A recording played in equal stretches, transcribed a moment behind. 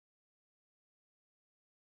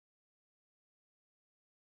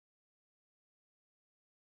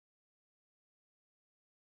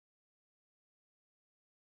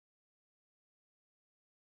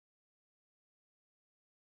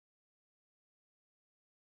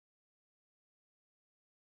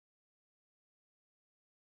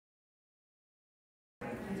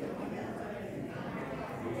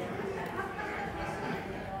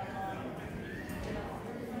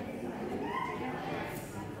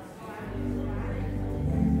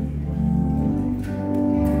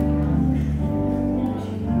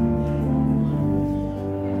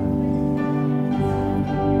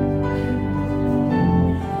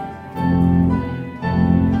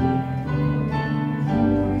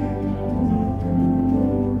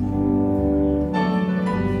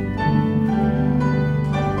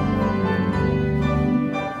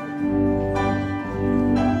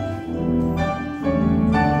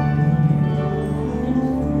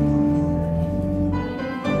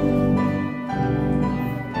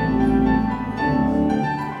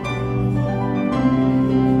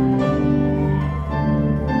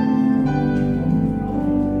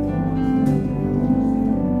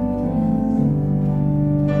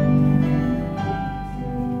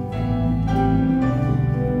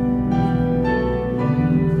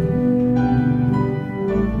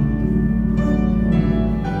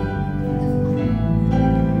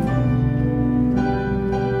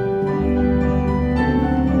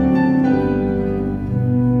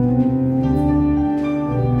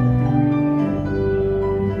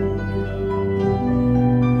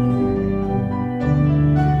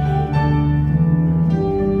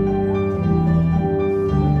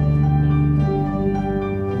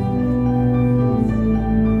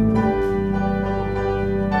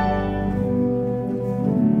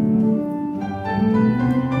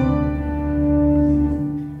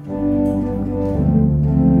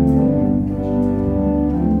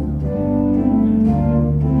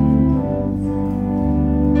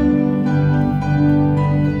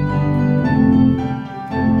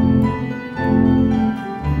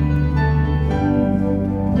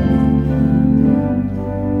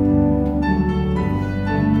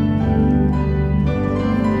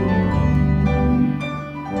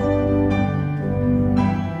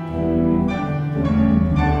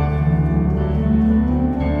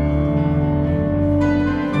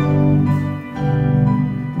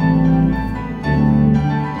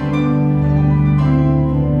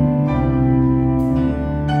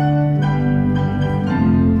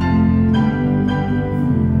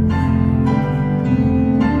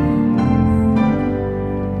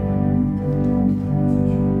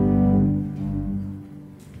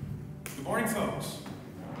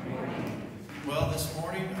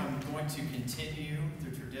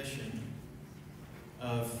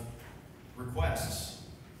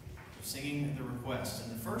singing the request.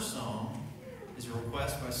 And the first song is a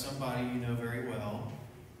request by somebody you know very well,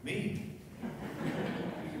 me.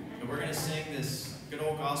 And we're going to sing this good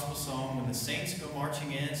old gospel song when the saints go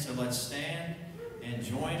marching in, so let's stand and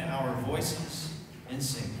join our voices in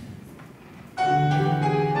singing.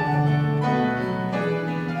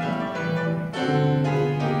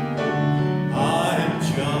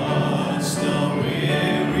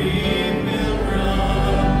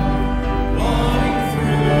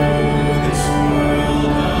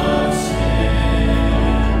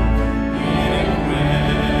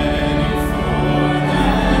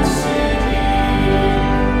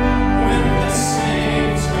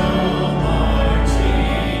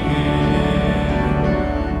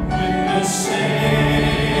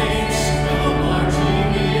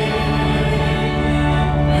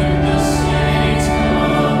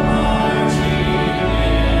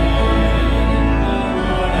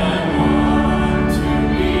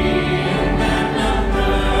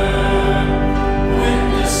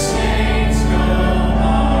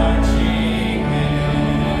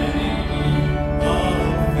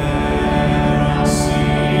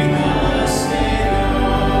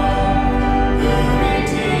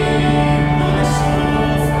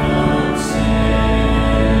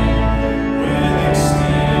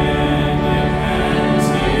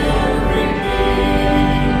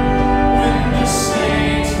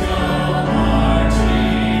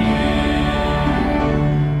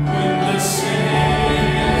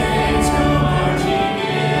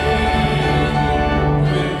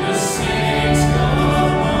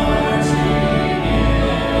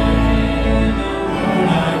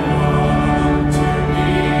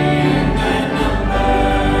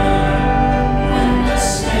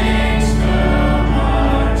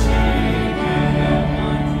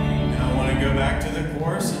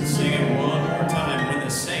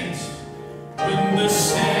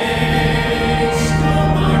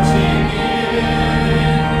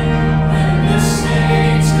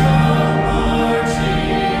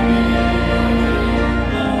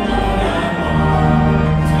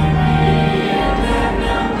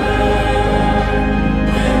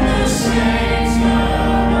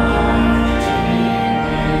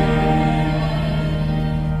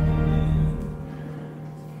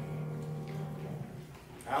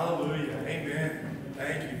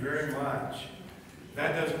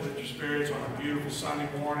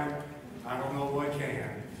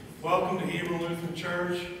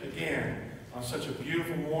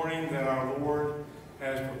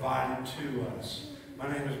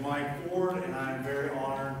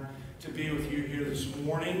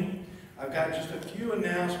 I've got just a few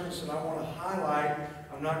announcements that I want to highlight.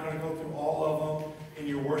 I'm not going to go through all of them in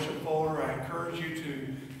your worship folder. I encourage you to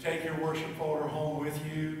take your worship folder home with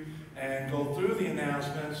you and go through the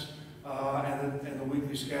announcements and the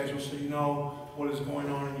weekly schedule so you know what is going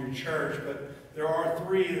on in your church. But there are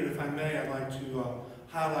three that, if I may, I'd like to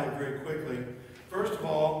highlight very quickly. First of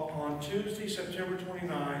all, on Tuesday, September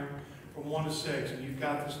 29, from 1 to 6, and you've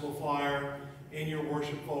got this little flyer in your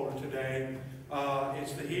worship folder today.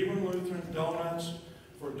 It's the Hebron Lutheran Donuts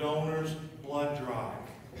for Donors Blood Drive.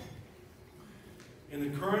 In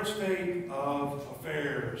the current state of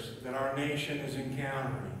affairs that our nation is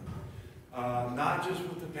encountering, not just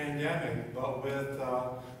with the pandemic, but with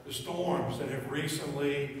the storms that have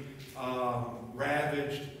recently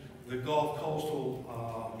ravaged the Gulf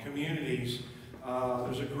coastal communities,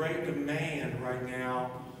 there's a great demand right now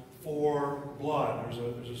for blood.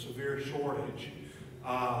 There's a severe shortage.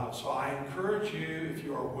 So I encourage you, if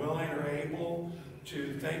you are willing or able,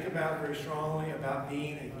 to think about very strongly about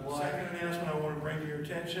being a blood. Second announcement I want to bring to your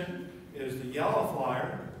attention is the yellow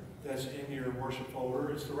flyer that's in your worship folder.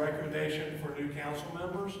 It's the recommendation for new council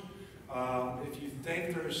members. If you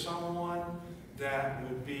think there is someone that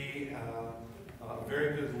would be a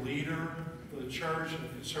very good leader for the church and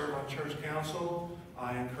could serve on church council,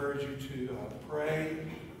 I encourage you to pray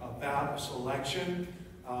about a selection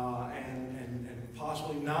and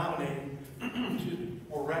possibly nominating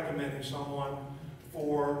or recommending someone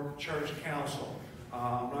for church council.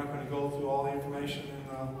 I'm not going to go through all the information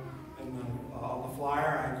on the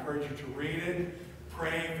flyer. I encourage you to read it.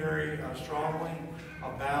 Pray very strongly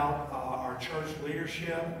about our church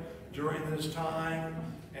leadership during this time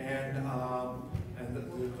and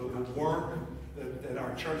the work that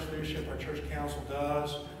our church leadership, our church council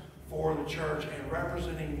does for the church and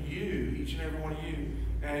representing you, each and every one of you,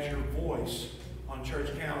 as your voice on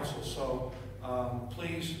church council. So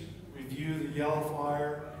please review the yellow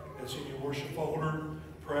flyer that's in your worship folder.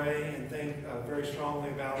 Pray and think very strongly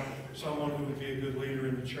about someone who would be a good leader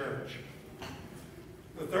in the church.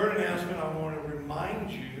 The third announcement I want to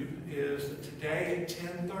remind you is that today at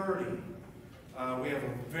 10:30, we have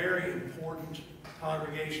a very important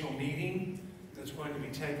congregational meeting that's going to be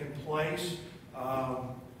taking place.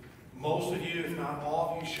 Most of you, if not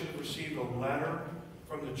all of you, should have received a letter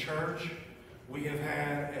from the church. We have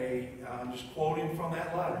had I'm just quoting from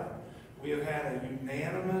that letter, we have had a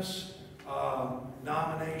unanimous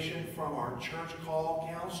nomination from our church call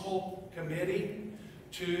council committee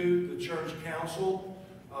to the church council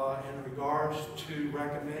in regards to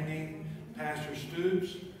recommending Pastor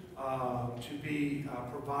Stoops to be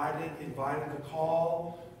invited to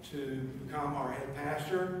call to become our head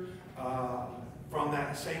pastor. From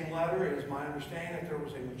that same letter, it is my understanding that there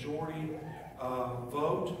was a majority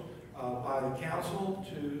vote by the council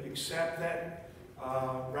to accept that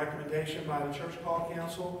recommendation by the church call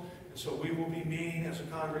council. And so we will be meeting as a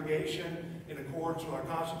congregation in accordance with our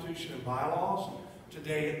Constitution and bylaws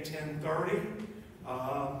today at 10:30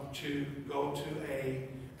 to go to a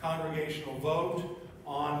congregational vote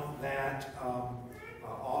on that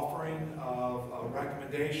offering of a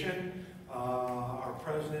recommendation. Our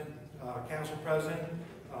president, council president,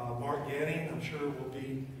 Mark Getting, I'm sure will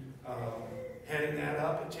be heading that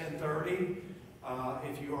up at 10:30.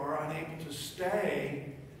 If you are unable to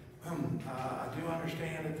stay, I do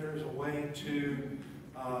understand that there is a way to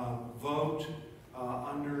vote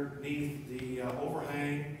underneath the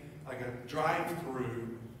overhang, like a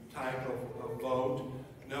drive-through type of vote.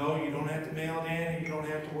 No, you don't have to mail it in. You don't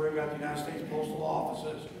have to worry about the United States Postal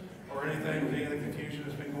Offices or anything with any of the confusion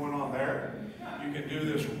that's been going on there. You can do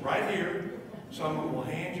this right here. Someone will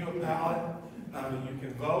hand you a ballot. You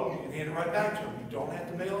can vote. You can hand it right back to them. You don't have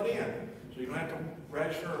to mail it in. So you don't have to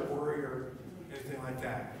register or worry or anything like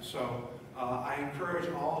that. So I encourage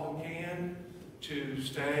all who can to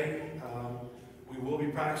stay. We will be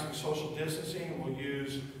practicing social distancing. We'll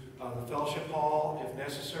use the fellowship hall if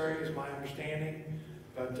necessary, is my understanding.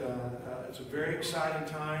 But it's a very exciting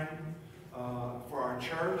time for our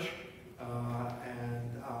church.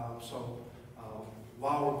 So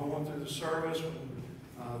while we're going through the service,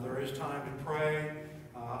 there is time to pray.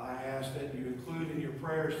 I ask that you include in your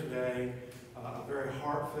prayers today a very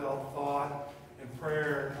heartfelt thought and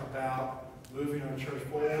prayer about moving our church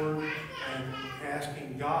forward and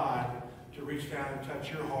asking God to reach down and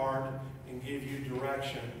touch your heart and give you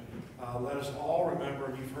direction. Let us all remember,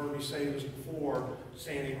 and you've heard me say this before,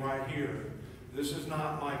 standing right here, this is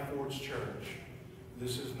not Mike Ford's church.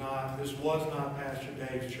 This was not Pastor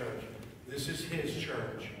Dave's church. This is his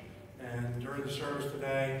church. And during the service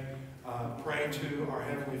today, pray to our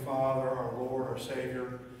Heavenly Father, our Lord, our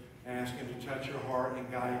Savior. Ask Him to touch your heart and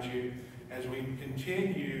guide you as we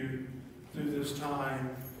continue through this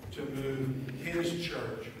time to move His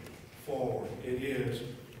church forward. It is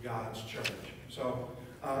God's church. So,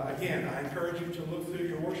 again, I encourage you to look through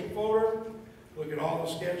your worship folder, look at all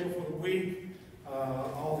the schedule for the week,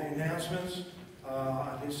 all the announcements.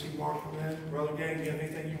 I did see Mark come in. Brother Gang, do you have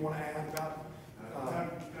anything you want to add about?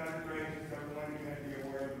 Not great. Everyone you have to be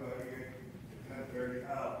aware of at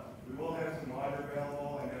 10:30. We will have some water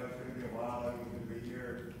available. I know it's going to be a while. I'm going to be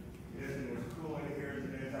here. It isn't as cool in here as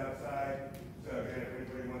it is outside. So again, if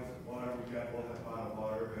anybody wants water, we'll have bottled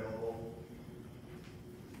water available.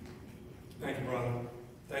 Thank you, brother.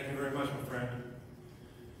 Thank you very much, my friend.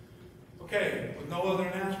 Okay, with no other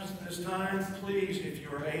announcements at this time, please, if you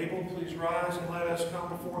are able, please rise and let us come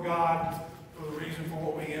before God for the reason for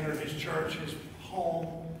what we enter His church, His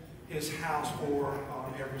home, His house for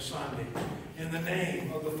on every Sunday. In the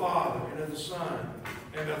name of the Father, and of the Son,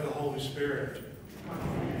 and of the Holy Spirit.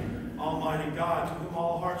 Amen. Almighty God, to whom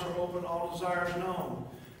all hearts are open, all desires known,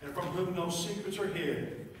 and from whom no secrets are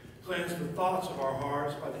hid, cleanse the thoughts of our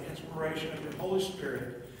hearts by the inspiration of your Holy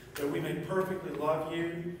Spirit, that we may perfectly love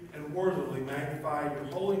you and worthily magnify your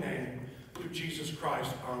holy name through Jesus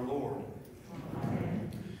Christ our Lord.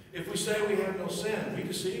 Amen. If we say we have no sin, we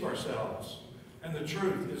deceive ourselves, and the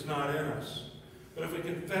truth is not in us. But if we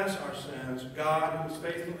confess our sins, God, who is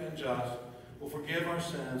faithful and just, will forgive our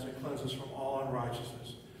sins and cleanse us from all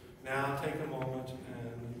unrighteousness. Now take a moment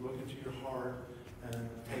and look into your heart and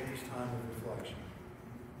take this time of reflection.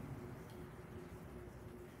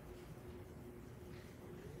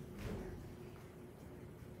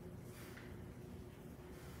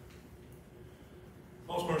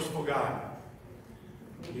 Most merciful God,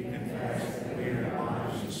 we confess that we are in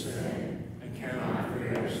bondage to sin and cannot free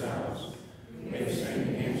ourselves. We have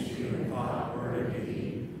sinned against you in thought, word, or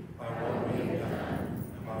deed, by what we have done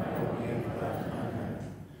and by what we have left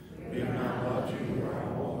undone. We have not loved you with our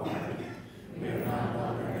whole heart. We have not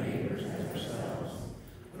loved our neighbors as ourselves.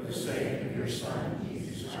 For the sake of your Son,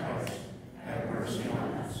 Jesus Christ, have mercy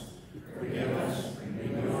on us. Forgive us,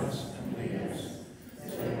 renew us, and lead us,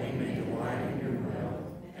 so that we may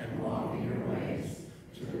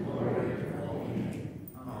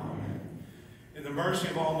the mercy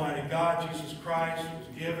of Almighty God, Jesus Christ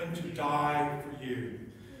was given to die for you.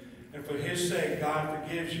 And for his sake, God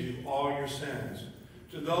forgives you all your sins.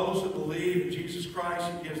 To those who believe in Jesus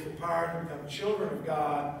Christ, he gives the power to become children of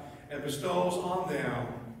God and bestows on them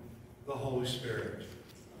the Holy Spirit.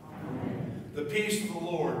 Amen. The peace of the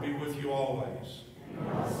Lord be with you always. And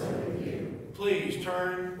also with you. Please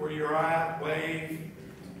turn where you're at, wave.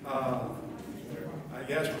 I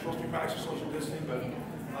guess we're supposed to be practicing social distancing, but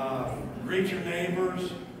greet your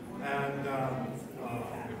neighbors and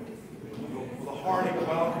with a hearty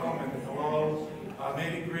welcome and hello.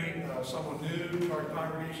 Maybe greet someone new to our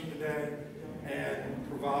congregation today and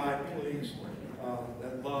provide, please,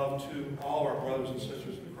 that love to all our brothers and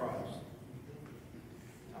sisters in Christ.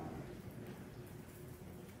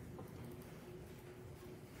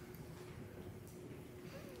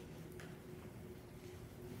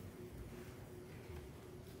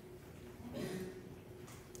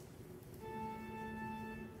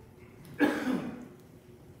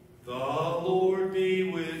 The Lord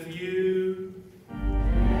be with you.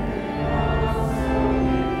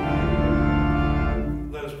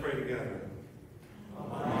 Let us pray together.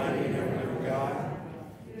 Almighty and ever-living God,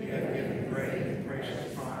 you have given great and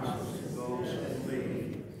precious promises to those who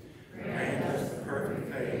believe. Grant us the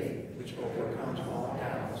perfect faith which overcomes all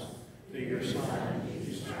doubts through your Son,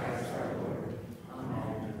 Jesus Christ our Lord.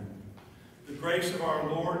 Amen. The grace of our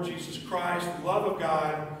Lord Jesus Christ, the love of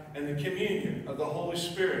God, and the communion of the Holy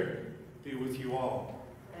Spirit be with you all.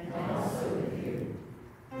 And also with you.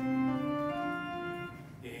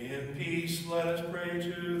 In peace, let us pray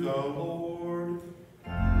to the Lord.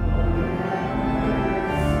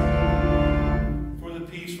 For the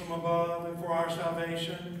peace from above and for our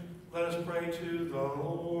salvation, let us pray to the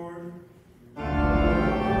Lord.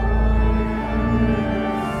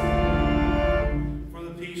 For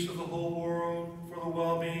the peace of the whole world, for the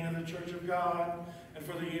well-being of the Church of God, and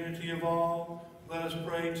for the unity of all, let us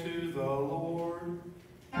pray to the Lord.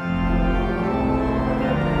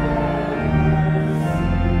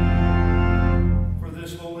 For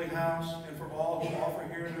this holy house and for all who offer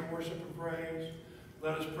here their worship and praise,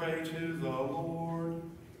 let us pray to the Lord.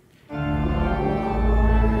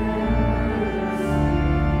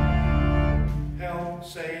 Help,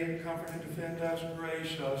 save, comfort, and defend us,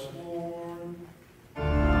 gracious Lord.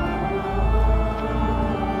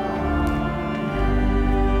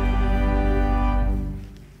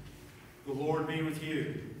 The Lord be with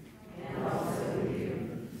you. And also with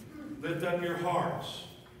you. Lift up your hearts.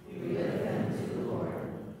 We lift them to the Lord.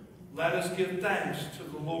 Let us give thanks to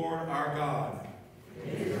the Lord our God.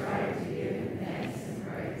 It is right to give him thanks and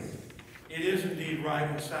praise. It is indeed right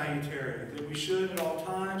and salutary that we should at all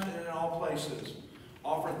times and in all places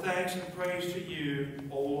offer thanks and praise to you,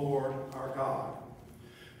 O Lord our God,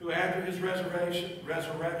 who after his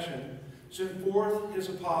resurrection sent forth his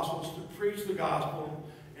apostles to preach the gospel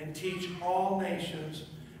and teach all nations,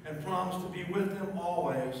 and promise to be with them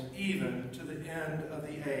always, even to the end of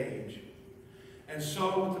the age. And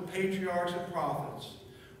so with the patriarchs and prophets,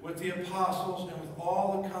 with the apostles, and with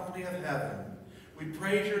all the company of heaven, we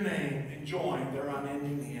praise your name and join their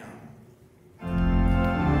unending hymn.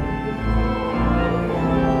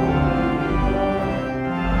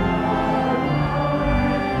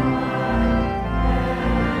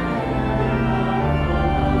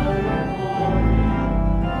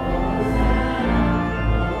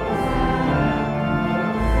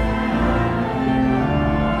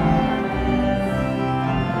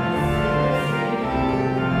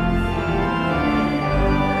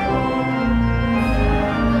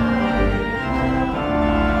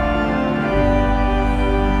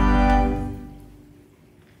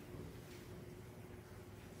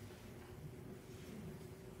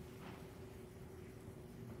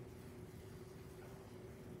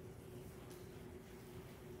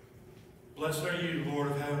 Blessed are you, Lord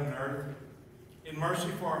of heaven and earth. In mercy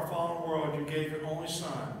for our fallen world, you gave your only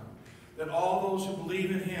Son, that all those who believe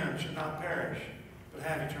in him should not perish, but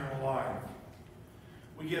have eternal life.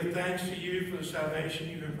 We give thanks to you for the salvation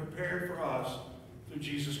you have prepared for us through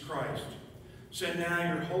Jesus Christ. Send now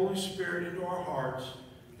your Holy Spirit into our hearts,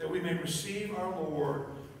 that we may receive our Lord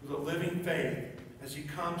with a living faith as he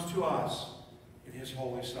comes to us in his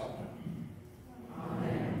holy supper.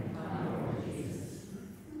 Amen.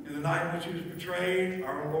 In the night in which he was betrayed,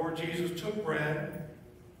 our Lord Jesus took bread,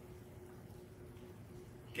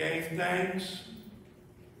 gave thanks,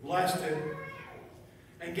 blessed it,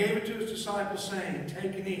 and gave it to his disciples, saying,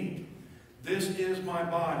 "Take and eat. This is my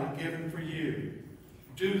body given for you.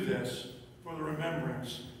 Do this for the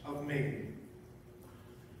remembrance of me."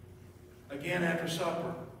 Again after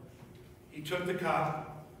supper, he took the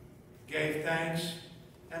cup, gave thanks,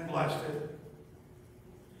 and blessed it,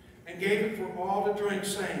 and gave it for all to drink,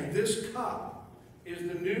 saying, "This cup is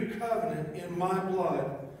the new covenant in my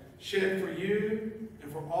blood, shed for you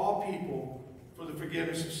and for all people for the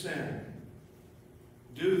forgiveness of sin.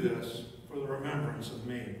 Do this for the remembrance of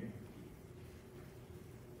me."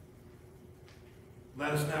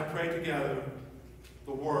 Let us now pray together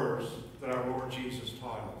the words that our Lord Jesus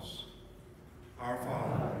taught us. Our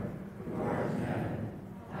Father, who art in heaven,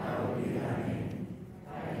 hallowed be thy name.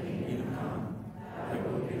 Thy kingdom come, thy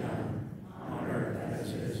will be done, on earth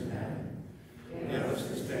as it is in heaven. Give us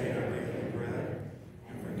this day our daily bread,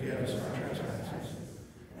 and forgive us our trespasses,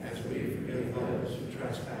 as we forgive those who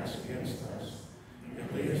trespass against us.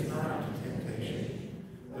 And lead us not into temptation,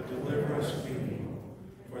 but deliver us from evil.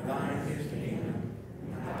 For thine is the kingdom,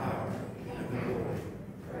 and the power, and the glory,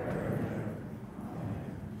 forever and ever. Amen.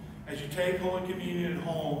 As you take Holy Communion at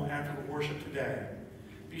home after the worship today,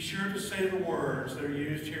 be sure to say the words that are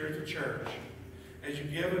used here at the church. As you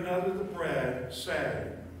give another the bread,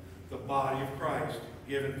 say, "The body of Christ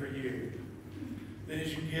given for you." Then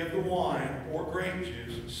as you give the wine or grape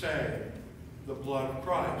juice, say, "The blood of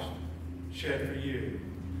Christ shed for you."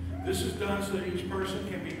 This is done so that each person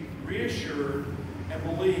can be reassured and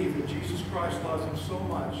believe that Jesus Christ loves them so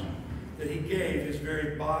much that he gave his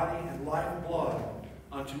very body and lifeblood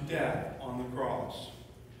unto death on the cross.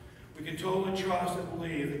 We can totally trust and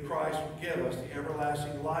believe that Christ will give us the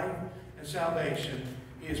everlasting life and salvation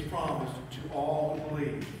he has promised to all who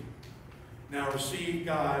believe. Now receive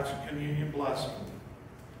God's communion blessing.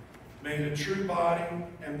 May the true body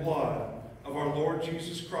and blood of our Lord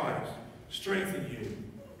Jesus Christ strengthen you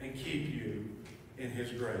and keep you in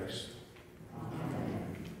his grace. Amen.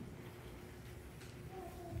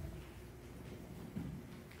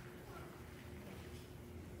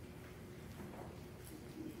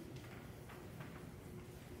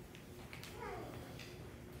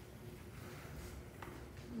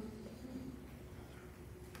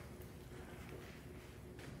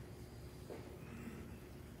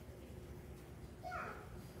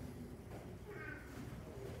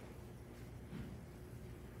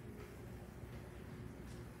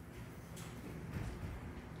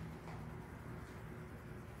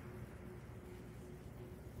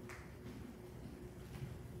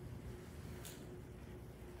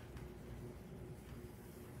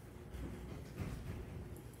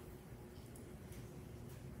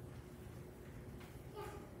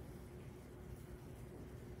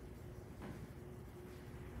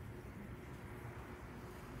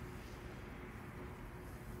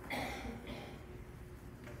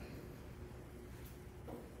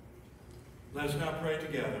 Let us now pray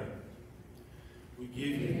together. We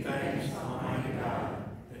give you thanks, Almighty God,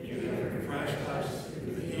 that you have refreshed us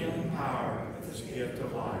with the healing power of this gift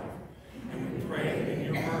of life. And we pray that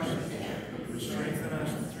in your mercy you would strengthen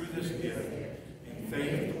us through this gift in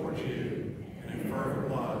faith toward you and in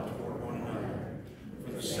fervent love toward one another.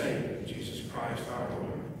 For the sake of Jesus Christ our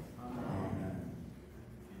Lord. Amen.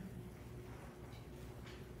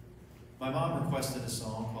 My mom requested a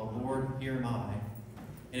song called "Lord, Here Am I,"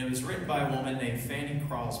 and it was written by a woman named Fanny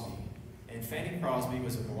Crosby. And Fanny Crosby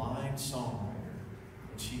was a blind songwriter,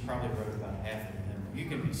 and she probably wrote about half of them. You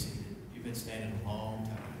can be seated. You've been standing a long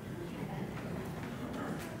time.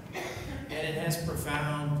 And it has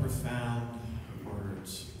profound, profound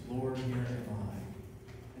words. Lord, here am I.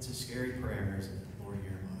 It's a scary prayer, isn't it? Lord,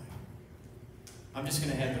 here am I. I'm just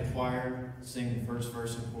going to have the choir sing the first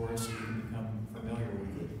verse and chorus so you can become familiar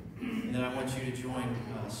with it. And then I want you to join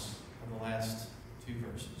us on the last two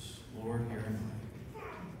verses. Lord, here am I.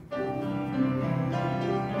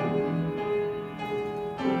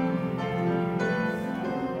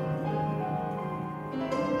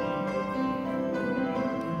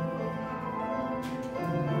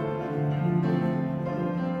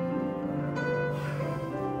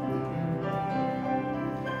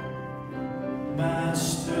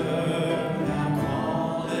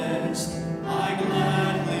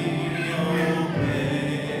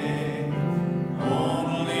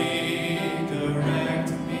 Only the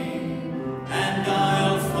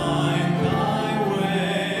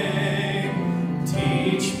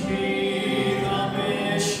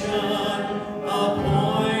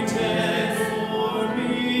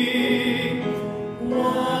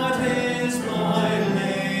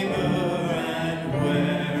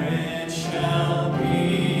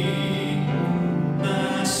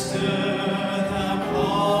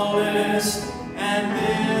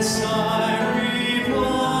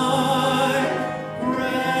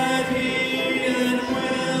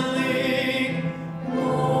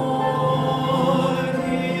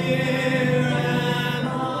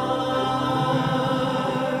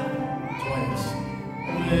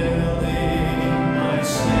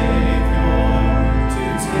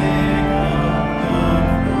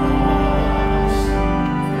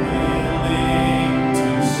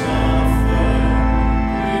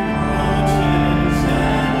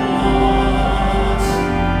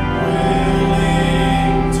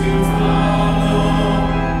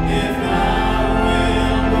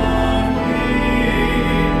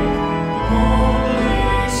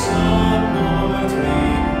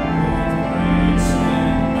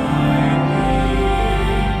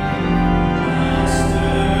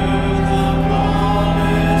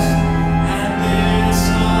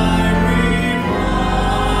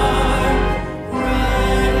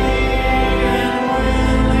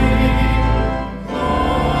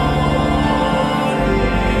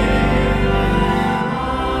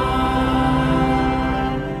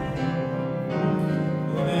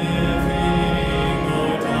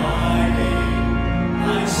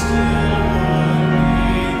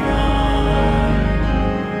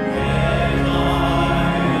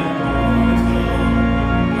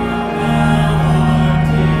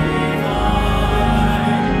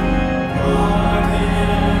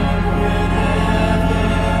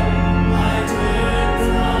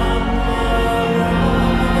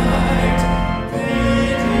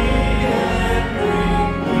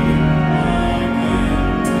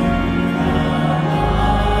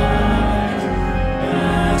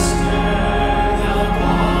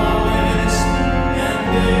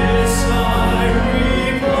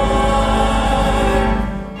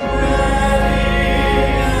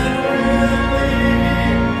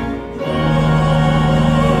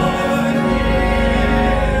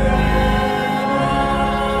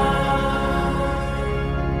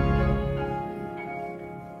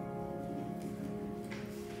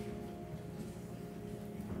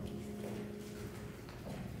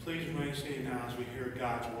Please remain seated now as we hear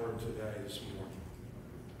God's word today, this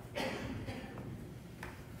morning.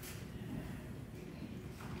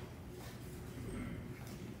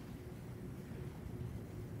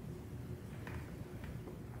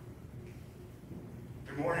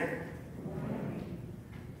 Good morning.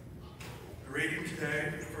 The reading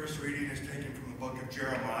today, the first reading is taken from the book of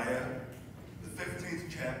Jeremiah, the 15th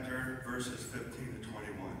chapter, verses 15 to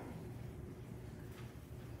 21.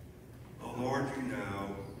 O Lord, you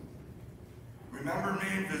know, remember me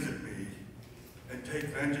and visit me, and take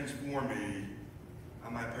vengeance for me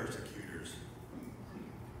on my persecutors.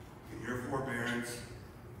 In your forbearance,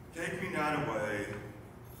 take me not away.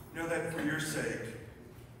 Know that for your sake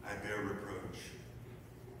I bear reproach.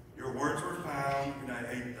 Your words were found, and I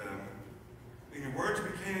ate them, and your words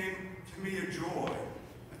became to me a joy,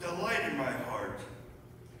 a delight in my heart.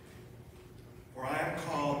 For I am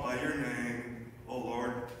called by your name, O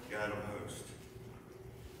Lord God of hosts.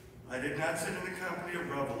 I did not sit in the company of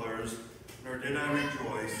revelers, nor did I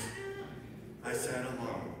rejoice. I sat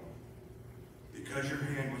alone, because your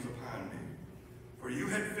hand was upon me. For you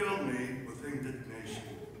had filled me with indignation.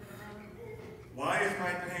 Why is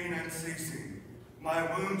my pain unceasing, my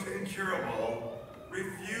wounds incurable,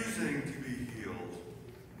 refusing to be healed?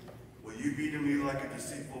 Will you be to me like a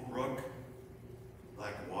deceitful brook,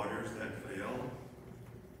 like waters that fail?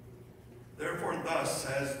 Therefore thus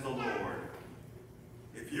says the Lord,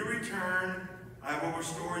 if you return, I will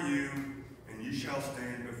restore you, and you shall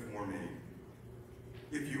stand before me.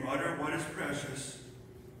 If you utter what is precious,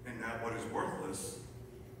 and not what is worthless,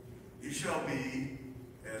 you shall be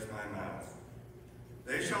as my mouth.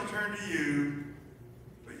 They shall turn to you,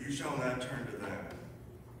 but you shall not turn to them.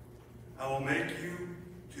 I will make you,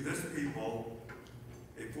 to this people,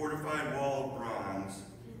 a fortified wall of bronze.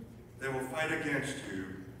 They will fight against you,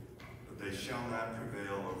 but they shall not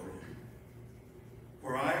prevail over you.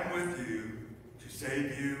 For I am with you to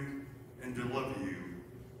save you and deliver you,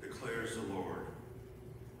 declares the Lord.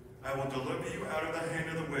 I will deliver you out of the hand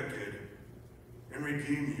of the wicked and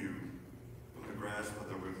redeem you from the grasp of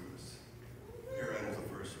the ruthless. Here ends the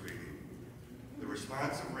first reading. The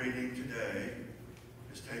responsive reading today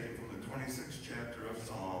is taken from the 26th chapter of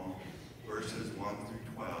Psalm, verses 1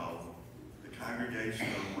 through 12. The congregation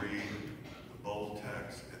will read the bold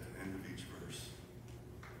text at the end of each verse.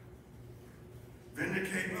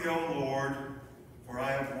 Vindicate me, O Lord, for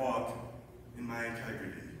I have walked in my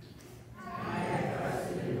integrity. I have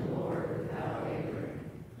trusted in the Lord without wavering.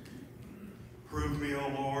 Prove me, O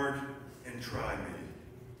Lord, and try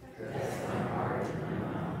me. Test my heart and my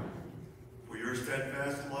mind. For your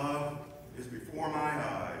steadfast love is before my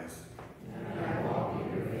eyes. And I walk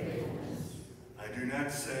in your faithfulness. I do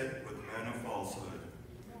not sit with men of falsehood.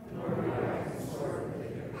 Nor do I consort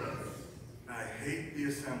with hypocrites. I hate the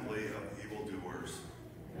assembly of evildoers.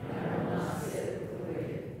 And I will not sit with the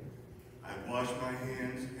wicked. I wash my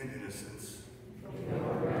hands in innocence, To go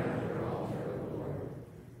around your altar, O Lord.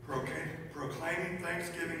 proclaiming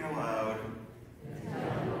thanksgiving aloud. And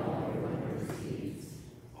telling all your wondrous deeds.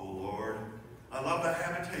 O Lord, I love the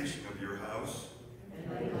habitation of your house.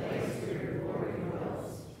 And the place where your glory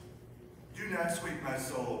dwells. Do not sweep my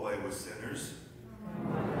soul away with sinners,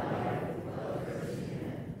 Nor my life with bloodthirsty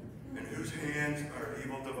men. in whose hands are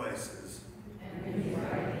evil devices. And whose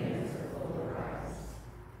right hands are full of wrath.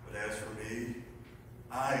 But as for me,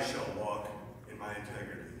 I shall walk in my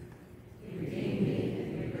integrity. You redeem me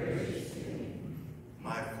and be gracious to me.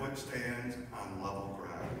 My foot stands on level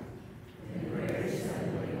ground. In great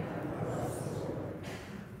assembly I will bless the Lord.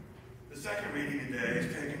 The second reading today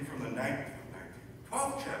is taken from the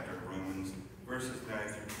 12th chapter of Romans, verses 9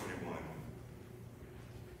 through 21.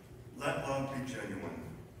 Let love be genuine.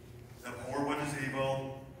 Abhor what is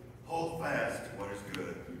evil. Hold fast to what is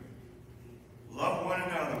good. Love one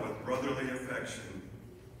another with brotherly affection.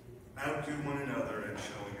 Outdo one another in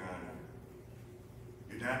showing honor.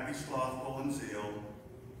 Do not be slothful in zeal.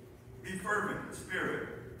 Be fervent in spirit.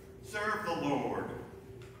 Serve the Lord.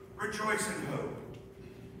 Rejoice in hope.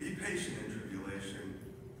 Be patient in tribulation.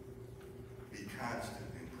 Be constant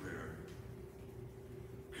in prayer.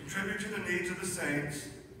 Contribute to the needs of the saints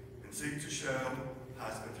and seek to show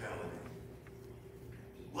hospitality.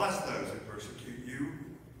 Bless those who persecute you.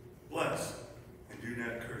 Bless and do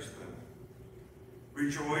not curse them.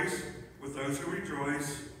 Rejoice with those who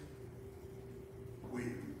rejoice.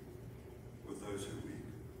 Weep with those who weep.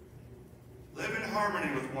 Live in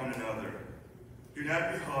harmony with one another. Do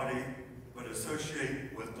not be haughty, but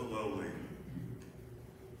associate with the lowly.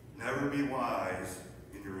 Never be wise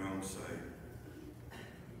in your own sight.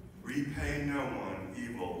 Repay no one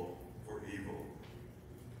evil for evil.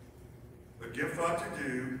 But give thought to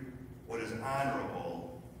do what is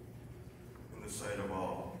honorable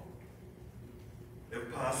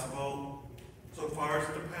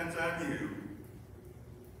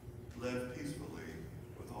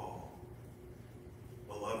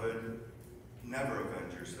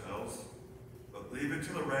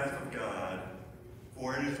subject to the wrath of God,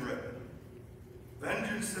 for it is written,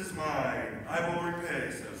 "Vengeance is mine, I will repay,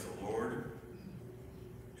 says the Lord."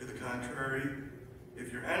 To the contrary,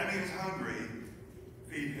 if your enemy is hungry,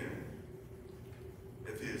 feed him.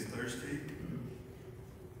 If he is thirsty,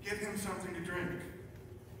 give him something to drink.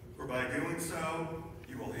 For by doing so,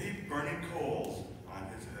 you will heap burning coals on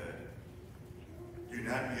his head. Do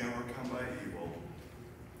not be overcome by evil,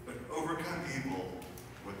 but overcome evil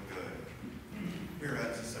with good. Here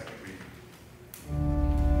ends the second reading.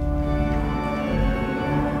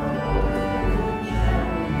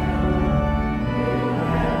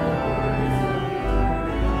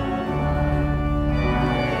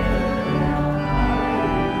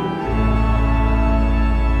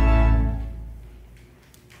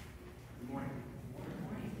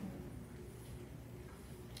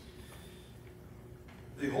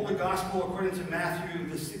 The Holy Gospel according to Matthew,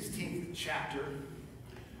 the 16th chapter.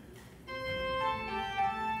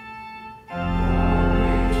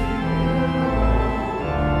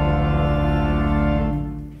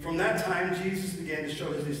 From that time, Jesus began to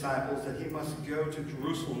show his disciples that he must go to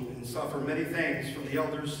Jerusalem and suffer many things from the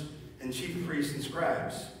elders and chief priests and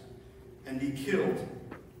scribes, and be killed,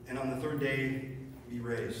 and on the third day be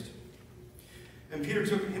raised. And Peter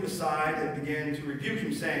took him aside and began to rebuke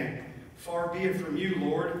him, saying, "Far be it from you,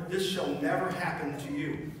 Lord, this shall never happen to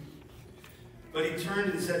you." But he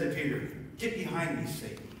turned and said to Peter, "Get behind me,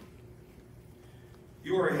 Satan.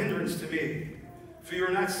 You are a hindrance to me, for you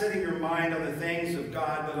are not setting your mind on the things of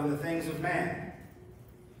God, but on the things of man."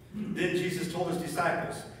 Then Jesus told his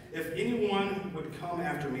disciples, "If anyone would come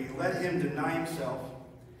after me, let him deny himself,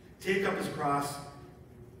 take up his cross,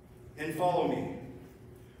 and follow me.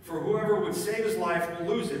 For whoever would save his life will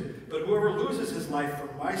lose it, but whoever loses his life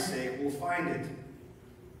for my sake will find it.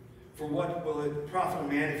 For what will it profit a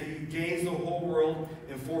man if he gains the whole world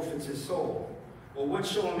and forfeits his soul? Or what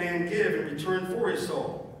shall a man give in return for his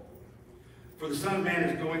soul? For the Son of Man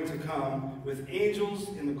is going to come with angels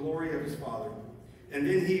in the glory of his Father, and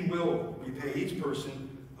then he will repay each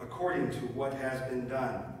person according to what has been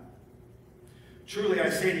done. Truly I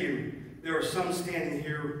say to you, there are some standing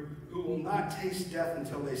here who will not taste death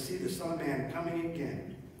until they see the Son of Man coming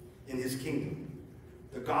again in his kingdom."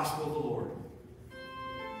 The gospel of the Lord.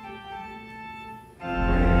 All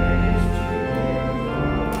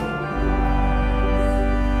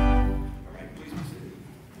right, please be seated.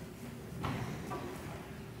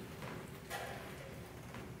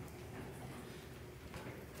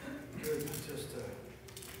 Good. Just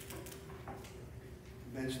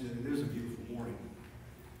mention that it is a beautiful morning.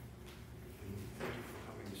 And thank you for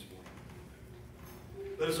coming this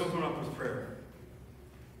morning. Let us open up with prayer.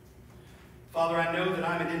 Father, I know that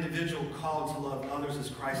I'm an individual called to love others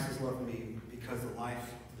as Christ has loved me, because the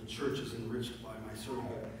life of the church is enriched by my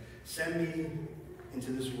servanthood. Send me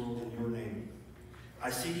into this world in your name.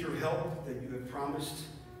 I seek your help that you have promised.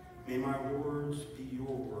 May my words be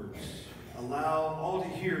your words. Allow all to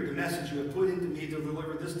hear the message you have put into me to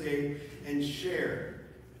deliver this day and share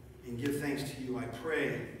and give thanks to you. I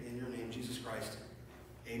pray in your name, Jesus Christ.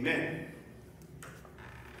 Amen.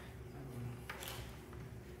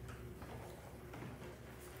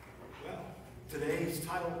 Well, today's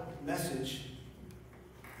title message,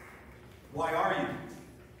 why are you?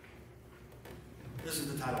 This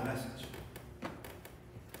is the title message.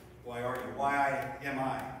 Why are you? Why am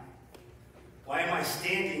I? Why am I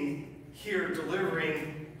standing here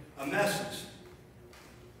delivering a message?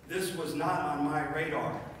 This was not on my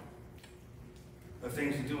radar of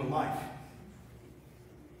things to do in life.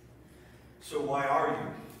 So why are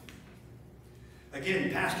you?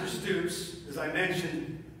 Again, Pastor Stoops, as I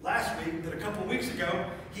mentioned last week, that a couple weeks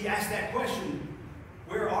ago, he asked that question,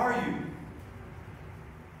 where are you?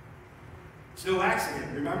 It's no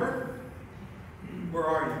accident, remember? Where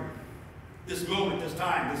are you? This moment, this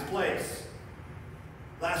time, this place.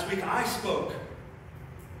 Last week I spoke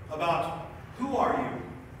about who are you?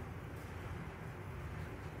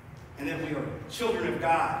 And that we are children of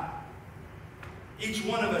God. Each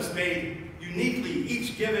one of us made uniquely,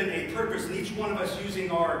 each given a purpose, and each one of us using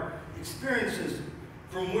our experiences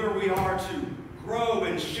from where we are to grow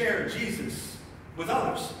and share Jesus with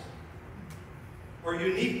others. Our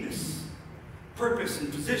uniqueness, purpose,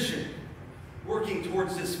 and position, working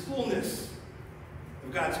towards this fullness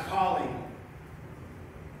of God's calling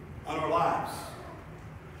on our lives.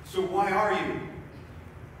 So why are you?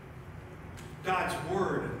 God's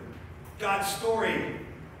Word, God's story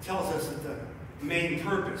tells us that the main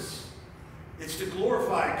purpose is to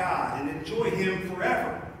glorify God and enjoy Him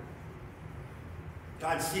forever.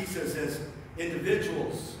 God seeks us as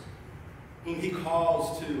individuals whom He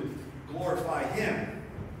calls to glorify Him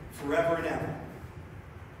forever and ever.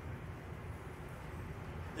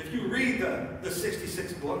 If you read the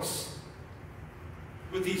 66 books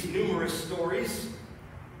with these numerous stories,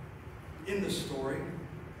 in the story,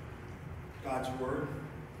 God's Word,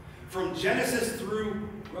 from Genesis through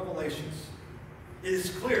Revelations, it is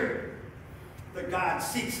clear that God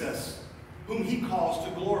seeks us, whom He calls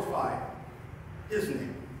to glorify His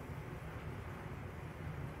name.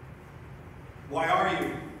 Why are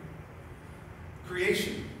you?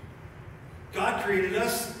 Creation. God created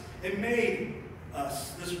us and made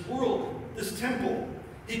us, this world, this temple.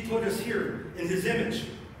 He put us here in His image.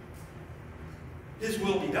 His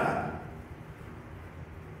will be done.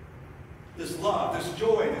 This love, this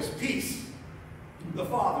joy, this peace. The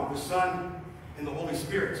Father, the Son, and the Holy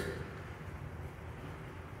Spirit.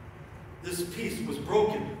 This peace was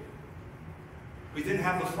broken. We didn't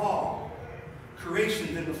have the fall.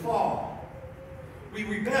 Creation, then the fall. We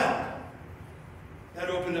rebelled. That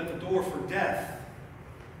opened up the door for death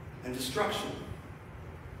and destruction,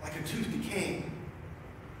 like a tooth decaying.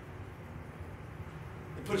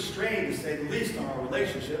 It put a strain, to say the least, on our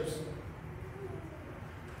relationships.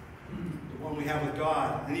 The one we have with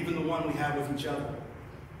God, and even the one we have with each other.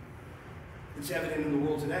 It's evident in the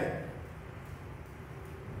world today.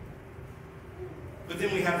 But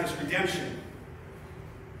then we have this redemption.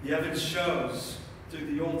 The evidence shows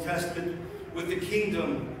through the Old Testament with the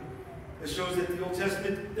kingdom. It shows that the Old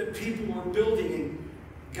Testament, that people were building, and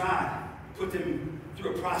God put them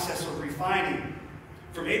through a process of refining.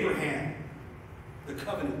 From Abraham, the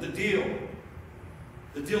covenant, the deal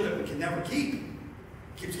that we can never keep,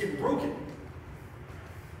 keeps getting broken.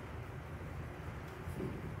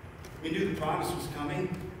 We knew the promise was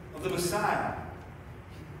coming of the Messiah.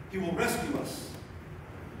 He will rescue us.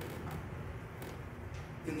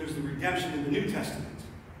 Then there's the redemption in the New Testament.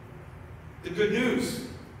 The good news.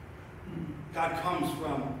 God comes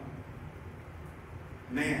from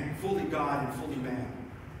man, fully God and fully man.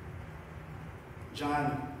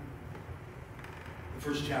 John, the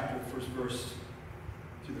first chapter, the first verse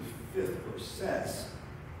to the 5th verse says,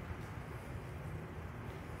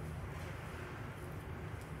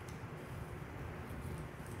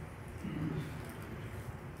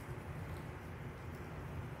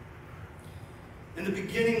 in the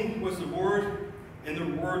beginning was the Word, and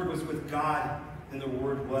the Word was with God, and the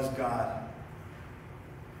Word was God.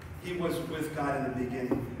 He was with God in the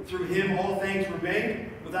beginning. Through Him all things were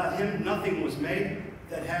made. Without Him nothing was made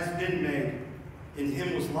that has been made. In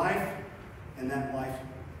Him was life, and that life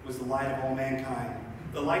was the light of all mankind.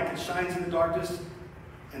 The light that shines in the darkness,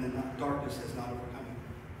 and the darkness has not overcome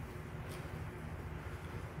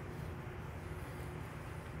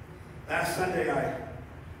it. Last Sunday I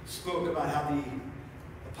spoke about how the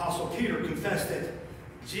Apostle Peter confessed that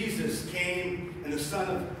Jesus came and the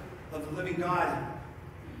Son of the living God.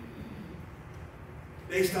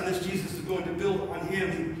 Based on this, Jesus is going to build on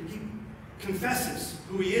Him. He confesses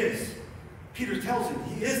who He is. Peter tells him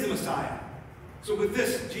He is the Messiah. So with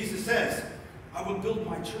this, Jesus says, I will build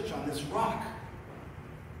my church on this rock.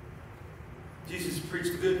 Jesus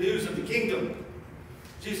preached the good news of the kingdom.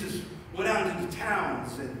 Jesus went out into the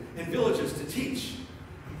towns and villages to teach.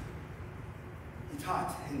 He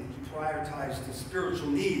taught and He prioritized the spiritual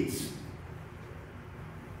needs.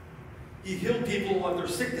 He healed people of their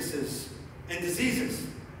sicknesses and diseases.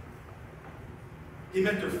 He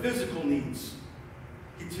met their physical needs.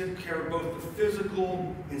 He took care of both the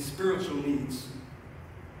physical and spiritual needs.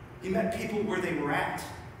 He met people where they were at.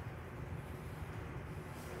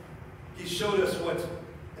 He showed us what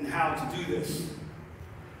and how to do this.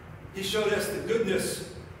 He showed us the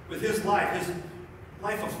goodness with His life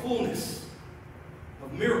of fullness,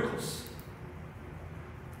 of miracles.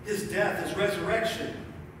 His death, His resurrection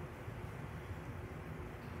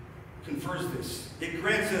confers this. It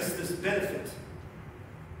grants us this benefit,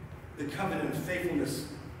 the covenant of faithfulness,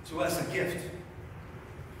 to us a gift.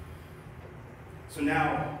 So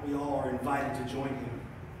now we all are invited to join Him.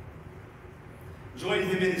 Join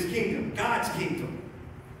Him in His kingdom, God's kingdom.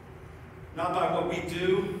 Not by what we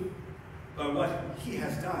do, but what He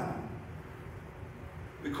has done.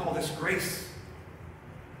 We call this grace.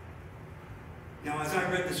 Now, as I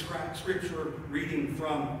read the scripture reading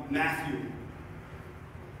from Matthew,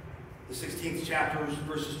 the 16th chapter,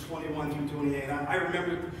 verses 21 through 28. I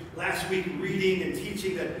remember last week reading and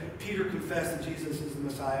teaching that Peter confessed that Jesus is the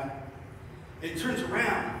Messiah. And it turns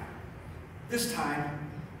around. This time,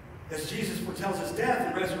 as Jesus foretells His death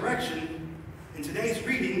and resurrection, in today's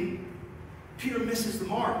reading, Peter misses the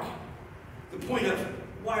mark. The point of,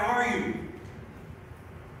 why are you?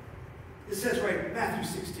 It says right, Matthew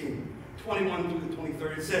 16. 21 through the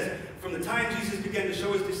 23rd, it says, from the time Jesus began to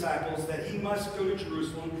show His disciples that He must go to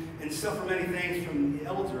Jerusalem and suffer many things from the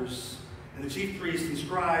elders and the chief priests and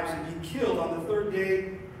scribes and be killed on the third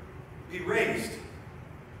day, be raised.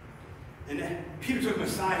 And Peter took him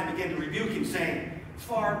aside and began to rebuke him, saying,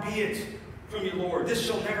 "Far be it from you, Lord. This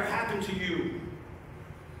shall never happen to you."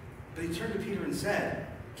 But he turned to Peter and said,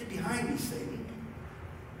 "Get behind me, Satan.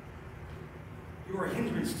 You are a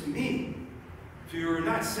hindrance to me, for you are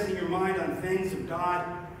not setting your mind on things of God,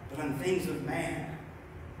 but on things of man."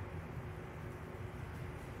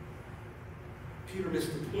 Peter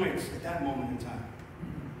missed the point at that moment in time.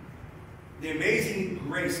 The amazing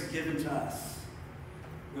grace given to us.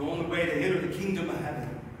 The only way to enter the kingdom of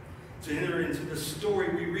heaven, to enter into the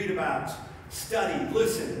story we read about, study,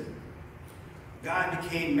 listen. God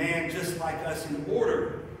became man just like us in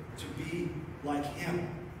order to be like him.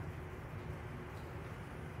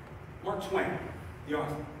 Mark Twain, the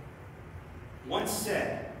author, once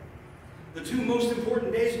said, "The two most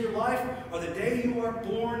important days in your life are the day you are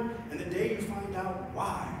born and the day you find out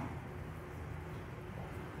why."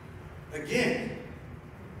 Again,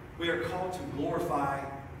 we are called to glorify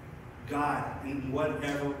God in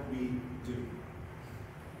whatever we do.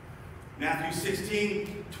 Matthew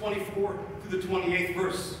 16, 24 through the 28th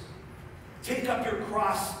verse. "Take up your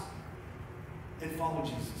cross and follow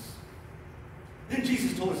Jesus." Then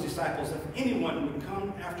Jesus told his disciples, "If anyone would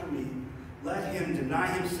come after me, let him deny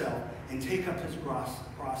himself and take up his cross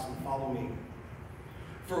and follow me.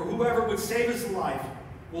 For whoever would save his life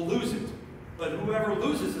will lose it, but whoever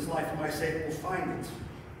loses his life for my sake will find it.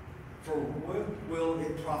 For what will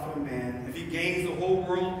it profit a man if he gains the whole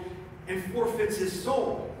world and forfeits his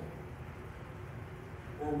soul?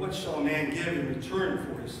 Or what shall a man give in return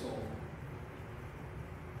for his soul?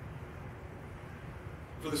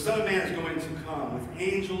 For the Son of Man is going to come with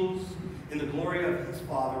angels in the glory of his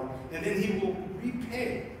Father, and then he will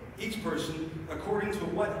repay each person according to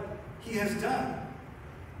what he has done.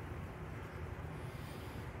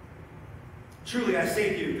 Truly, I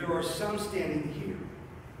say to you, there are some standing here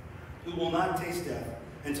who will not taste death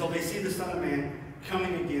until they see the Son of Man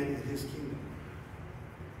coming again in his kingdom."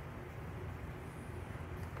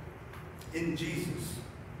 In Jesus,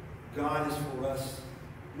 God is for us,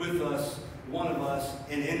 with us, one of us,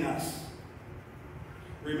 and in us.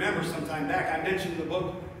 Remember, some time back, I mentioned the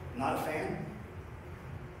book, Not a Fan.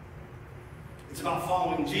 It's about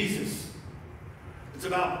following Jesus. It's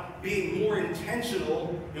about being more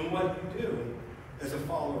intentional in what you do as a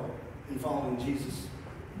follower in following Jesus.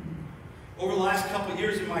 Over the last couple of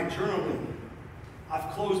years in my journaling,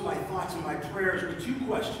 I've closed my thoughts and my prayers with two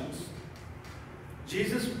questions.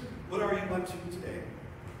 Jesus, what are you up to today?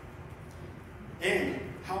 And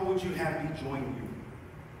how would you have me join you?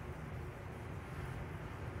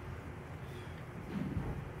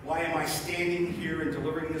 Why am I standing here and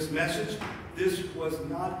delivering this message? This was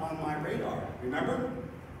not on my radar, remember?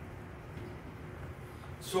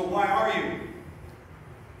 So why are you?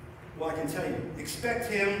 Well, I can tell you.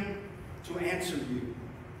 Expect him to answer you.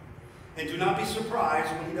 And do not be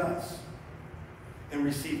surprised when he does. And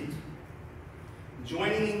receive it.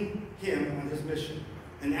 Joining him on his mission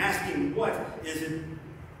and asking, what is it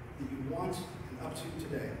that you want and up to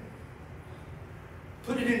today?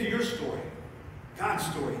 Put it into your story. God's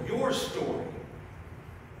story. Your story.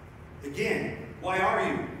 Again, why are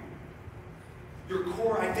you? Your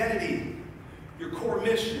core identity. Your core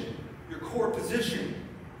mission. Your core position.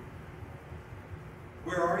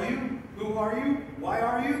 Where are you? Who are you? Why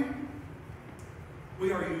are you?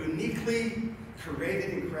 We are uniquely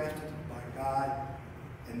created and crafted by God,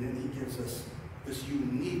 and then he gives us this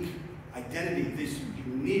unique identity, this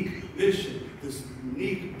unique mission, this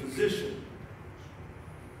unique position.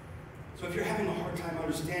 So if you're having a hard time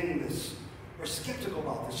understanding this or skeptical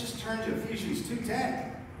about this, just turn to Ephesians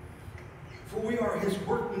 2:10. For we are his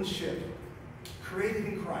workmanship, created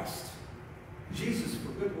in Christ, Jesus for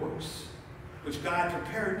good works, which God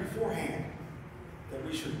prepared beforehand that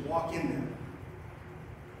we should walk in them.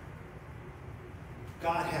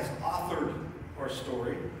 God has authored our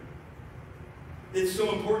story. It's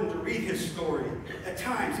so important to read his story, at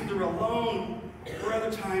times either alone or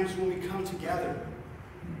other times when we come together.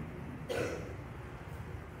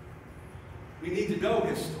 We need to know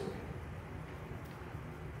his story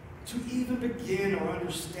to even begin or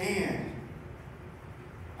understand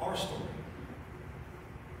our story.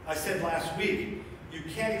 I said last week, you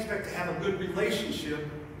can't expect to have a good relationship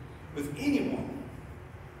with anyone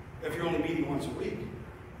if you're only meeting once a week.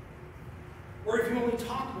 Or if you only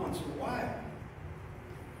talk once in a while.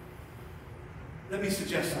 Let me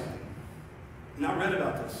suggest something. And I read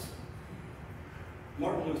about this.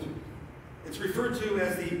 Martin Luther. It's referred to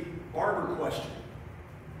as the barber question.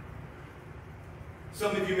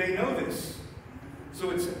 Some of you may know this.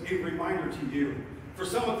 So it's a reminder to you. For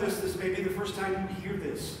some of this may be the first time you hear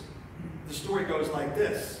this. The story goes like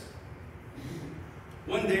this.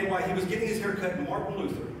 One day, while he was getting his hair cut, Martin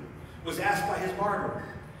Luther was asked by his barber,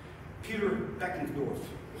 Peter Beckendorf,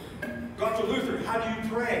 Dr. Luther, how do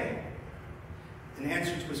you pray? In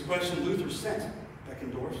answer to his question, Luther sent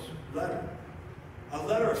Beckendorf's letter. A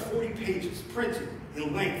letter of 40 pages, printed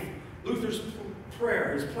in length. Luther's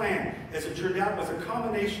prayer, his plan, as it turned out, was a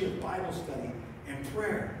combination of Bible study and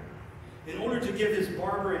prayer, in order to give his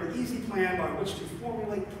barber an easy plan by which to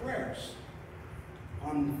formulate prayers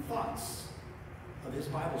on thoughts of his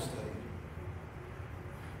Bible study.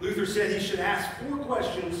 Luther said he should ask 4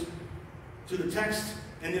 questions to the text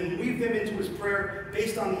and then weave them into his prayer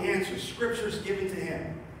based on the answers, scriptures given to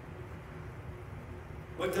him.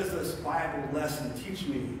 What does this Bible lesson teach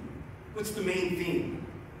me? What's the main theme?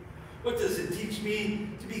 What does it teach me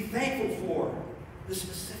to be thankful for? The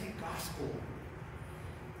specific gospel.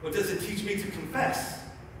 What does it teach me to confess?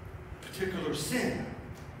 Particular sin.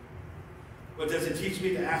 What does it teach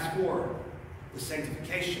me to ask for? The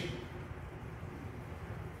sanctification.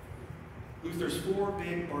 Luther's 4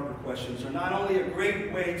 big barber questions are not only a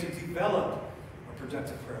great way to develop a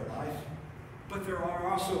productive prayer life, but they are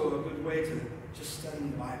also a good way to just study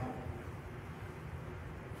the Bible.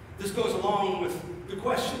 This goes along with the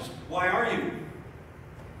questions. Why are you?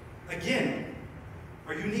 Again,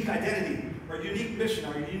 our unique identity, our unique mission,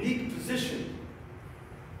 our unique position.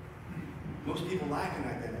 Most people lack an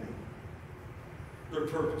identity, their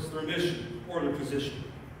purpose, their mission, or their position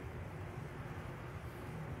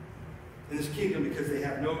in this kingdom because they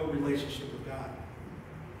have no relationship with God.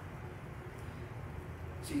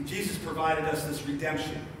 See, Jesus provided us this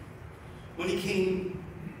redemption. When he came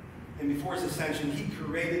and before his ascension, he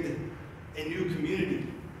created a new community,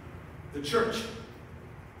 the church.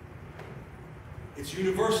 It's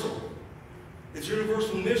universal. It's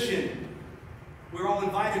universal mission. We're all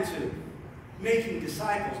invited to making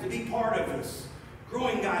disciples, to be part of this,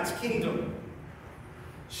 growing God's kingdom,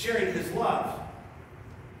 sharing his love.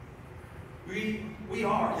 We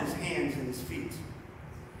are his hands and his feet.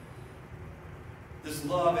 This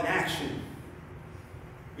love and action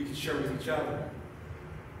we can share with each other.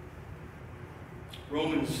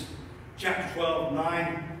 Romans chapter 12,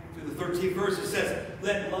 9 through the 13th verse, it says,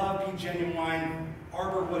 let love be genuine,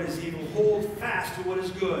 harbor what is evil, hold fast to what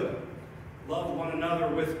is good. Love one another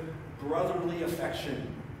with brotherly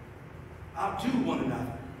affection. Outdo one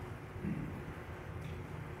another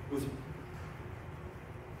with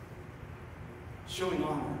showing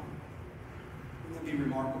honor. Wouldn't that be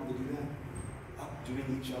remarkable to do that?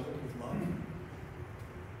 Outdoing each other with love.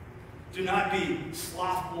 Do not be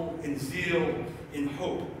slothful in zeal, in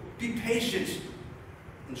hope. Be patient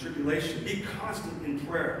in tribulation. Be constant in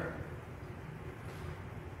prayer.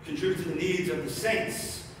 Contribute to the needs of the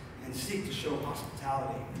saints and seek to show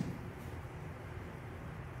hospitality.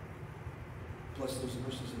 Bless those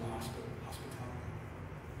nurses in the hospital. Hospitality.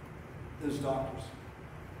 Those doctors.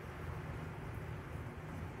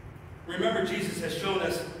 Remember, Jesus has shown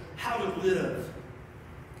us how to live,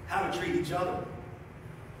 how to treat each other.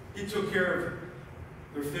 He took care of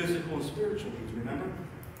their physical and spiritual needs, remember?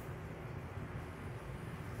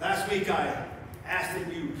 Last week I asked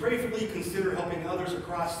that you prayerfully consider helping others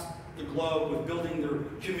across the globe with building their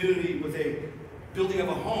community, with a building of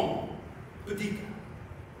a home. Badika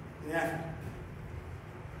in Africa,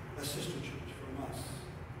 a sister church from us,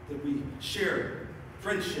 that we share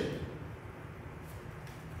friendship.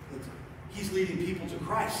 That he's leading people to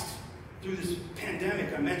Christ. Through this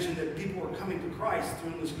pandemic, I mentioned that people are coming to Christ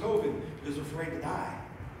during this COVID because they're afraid to die.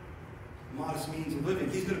 Modest means of living.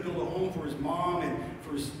 He's going to build a home for his mom and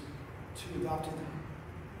for his 2 adopted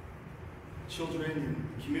children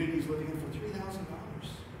and communities living in for $3,000.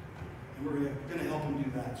 And we're going to help him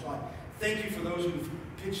do that. So I thank you for those who've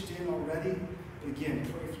pitched in already. But again,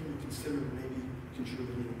 pray for you to consider maybe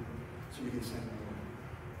contributing so we can send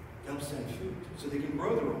more. Help send food so they can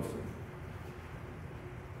grow their own food.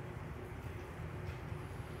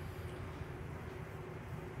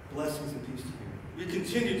 Blessings and peace to you. We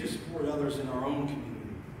continue to support others in our own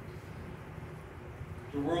community.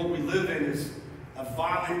 The world we live in is a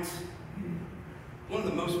violent, one of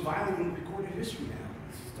the most violent in recorded history now.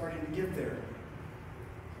 It's starting to get there.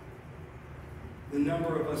 The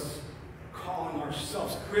number of us calling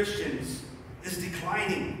ourselves Christians is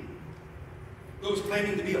declining. Those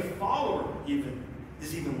claiming to be a follower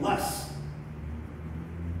is even less.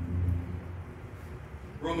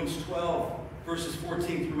 Romans 12, verses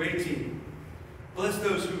 14 through 18. Bless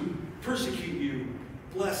those who persecute you.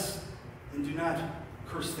 Bless and do not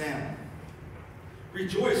curse them.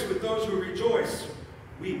 Rejoice with those who rejoice.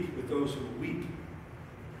 Weep with those who weep.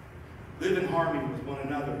 Live in harmony with one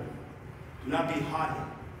another. Do not be haughty,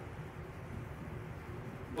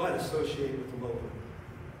 but associate with the lowly.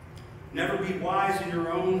 Never be wise in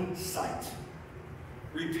your own sight.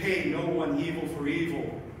 Repay no one evil for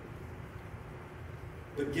evil,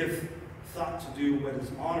 but give thought to do what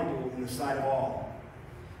is honorable in the sight of all.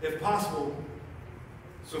 If possible,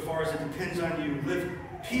 so far as it depends on you, live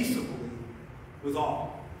peaceably with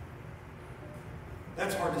all.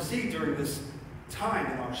 That's hard to see during this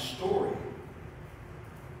time in our story.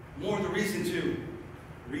 More the reason to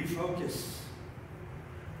refocus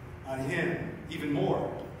on Him even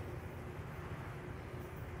more.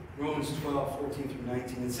 Romans 12, 14 through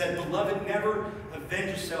 19. It said, Beloved, never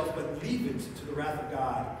avenge yourself, but leave it to the wrath of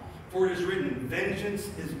God. For it is written, Vengeance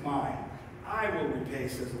is mine. I will repay,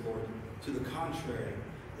 says the Lord. To the contrary,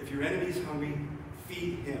 if your enemy is hungry,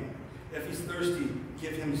 feed him. If he's thirsty,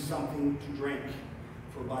 give him something to drink.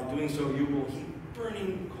 For by doing so, you will heap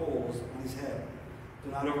burning coals on his head.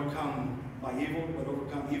 Do not overcome by evil, but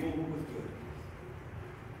overcome evil with good.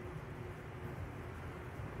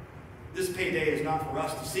 This payday is not for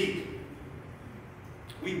us to seek.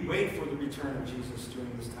 We wait for the return of Jesus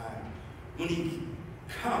during this time. When He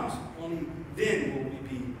comes, only then will we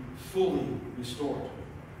be fully restored.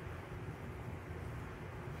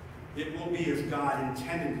 It will be as God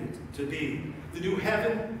intended it to be, the new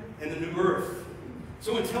heaven and the new earth.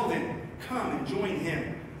 So until then, come and join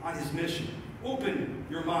Him on His mission. Open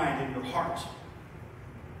your mind and your heart.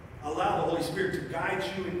 Allow the Holy Spirit to guide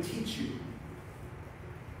you and teach you.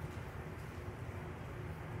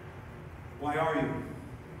 Why are you?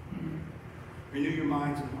 Renew your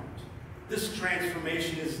minds and hearts. This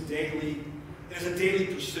transformation is daily. It is a daily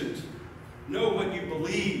pursuit. Know what you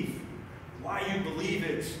believe, why you believe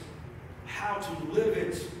it, how to live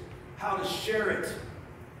it, how to share it.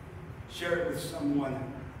 Share it with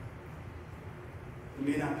someone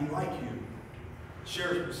who may not be like you.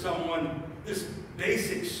 Share it with someone this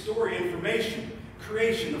basic story information,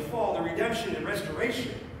 creation, the fall, the redemption, and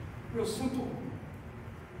restoration. Real simple.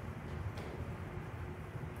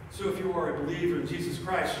 So if you are a believer in Jesus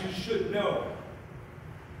Christ, you should know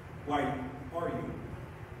why are you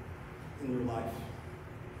in your life.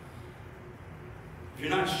 If you're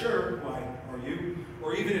not sure, why are you?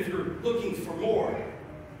 Or even if you're looking for more,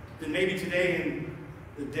 then maybe today in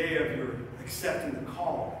the day of your accepting the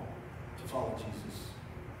call to follow Jesus.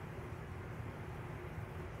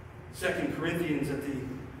 2 Corinthians at the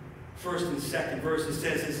first and second verse, it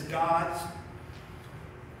says, it's God's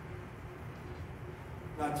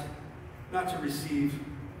not to receive.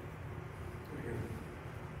 Right here.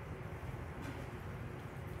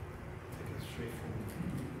 Take it straight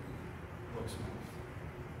from Luke's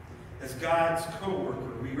mouth. As God's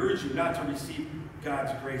co-worker, we urge you not to receive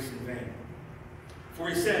God's grace in vain. For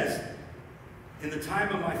He says, in the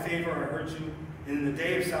time of my favor I heard you, and in the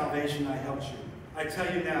day of salvation I helped you. I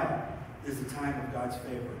tell you now is the time of God's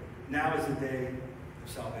favor. Now is the day of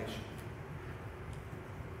salvation.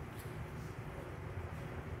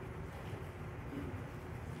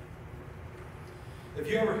 If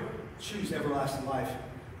you ever choose everlasting life,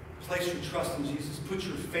 place your trust in Jesus, put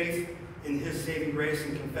your faith in His saving grace,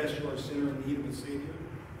 and confess you are a sinner in need of a Savior,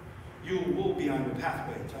 you will be on your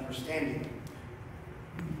pathway to understanding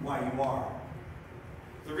why you are.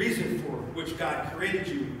 The reason for which God created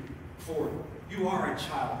you for. You are a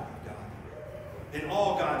child of God. And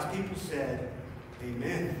all God's people said,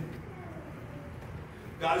 Amen.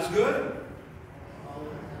 God is good.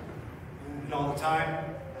 And all the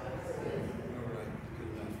time.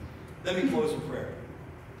 Let me close in prayer.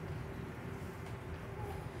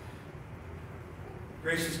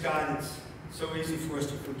 Gracious God, it's so easy for us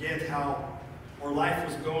to forget how our life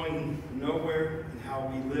was going nowhere and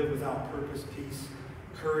how we live without purpose, peace,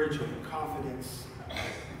 courage, or confidence.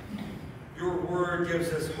 Your word gives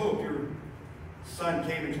us hope. Your Son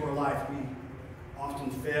came into our life. We often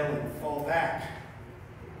fail and fall back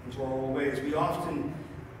into our old ways. We often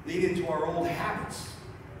lean into our old habits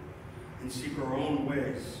and seek our own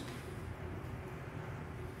ways.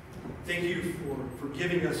 Thank you for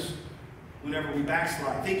forgiving us whenever we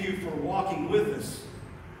backslide. Thank you for walking with us.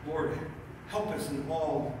 Lord, help us in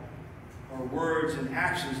all our words and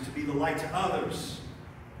actions to be the light to others.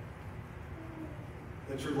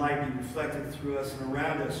 Let your light be reflected through us and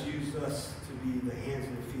around us. Use us to be the hands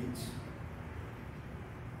and the feet.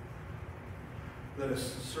 Let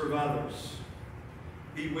us serve others.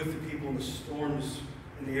 Be with the people in the storms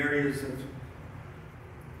in the areas of the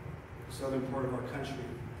southern part of our country.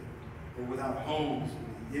 We're without homes,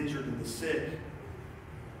 and the injured and the sick.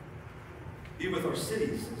 Be with our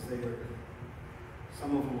cities as they are,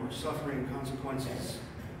 some of them are suffering consequences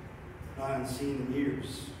not unseen in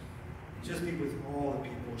years. just be with all the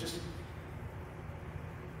people. Just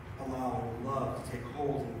allow your love to take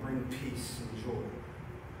hold and bring peace and joy.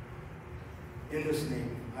 In this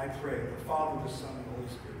name, I pray, the Father, the Son, and the Holy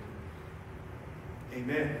Spirit.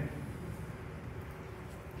 Amen.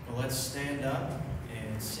 Well, let's stand up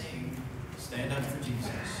and sing Stand Up for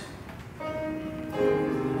Jesus.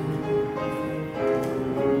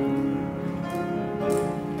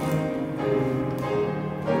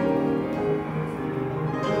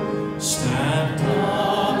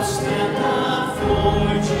 Stand up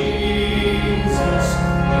for Jesus,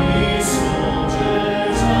 ye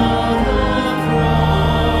soldiers of the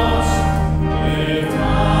cross. Lift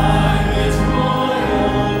high his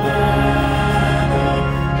royal banner,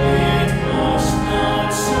 it must not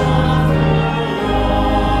suffer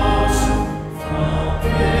loss. From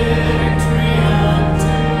victory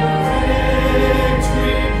unto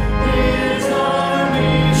victory, his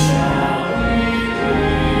army shall we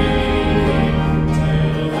lead.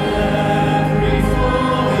 Till every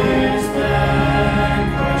foe is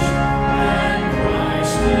vanquished, and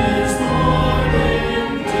Christ is Lord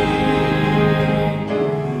indeed.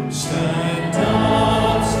 Stand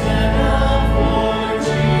up for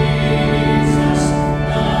Jesus.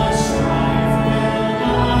 The strife will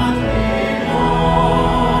not be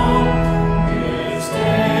long. His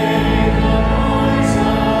day the noise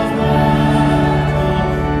of battle,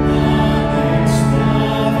 the next the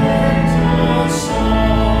victor's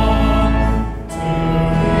song. To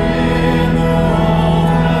him the crown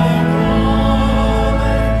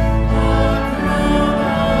of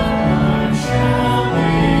life shall be.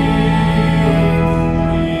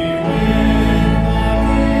 We with the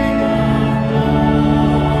King of glory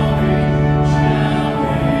shall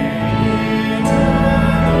reign eternally.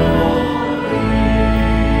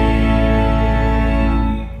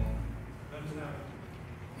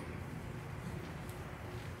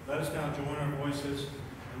 Let us now join our voices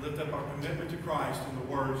and lift up our commitment to Christ in the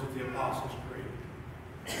words of the Apostles' Creed.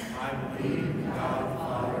 I believe in God the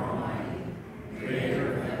Father Almighty, creator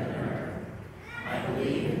of heaven and earth. I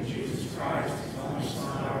believe in Jesus Christ, his only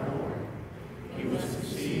Son, our Lord. He was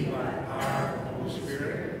conceived by the power of the Holy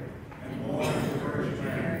Spirit and born of the Virgin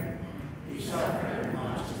Mary. He suffered under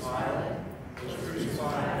Pontius Pilate, was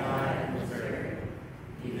crucified, died, and was buried.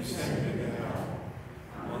 He descended into hell.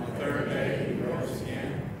 On the third day he rose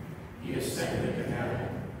again. He ascended into heaven,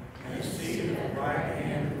 and is seated at the right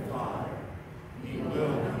hand of the Father. He will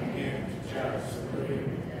come again to judge the living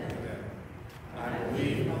and the dead. I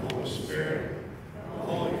believe in the Holy Spirit, the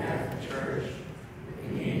Holy Catholic Church, the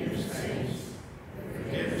communion of saints, the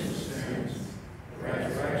forgiveness of sins, the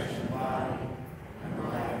resurrection of the body, and the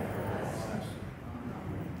life everlasting.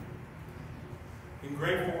 In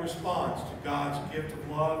grateful response to God's gift of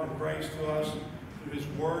love and grace to us through his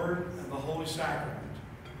word and the Holy Sacrament,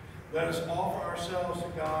 let us offer ourselves to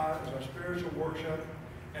God as our spiritual worship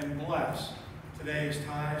and bless today's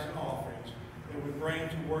tithes and offerings that we bring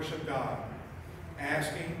to worship God,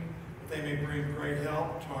 asking that they may bring great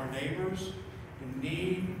help to our neighbors in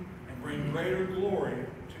need and bring greater glory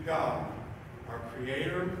to God, our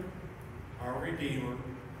Creator, our Redeemer,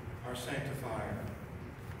 our Sanctifier.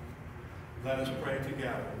 Let us pray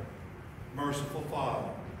together. Merciful Father,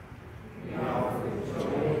 we offer with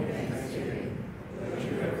joy and thanksgiving that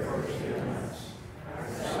you have first given us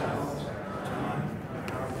ourselves, our time,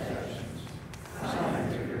 and our possessions,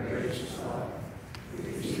 signs of your gracious love. We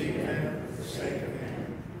receive them for the sake of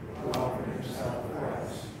him who offered himself for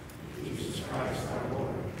us, Jesus Christ our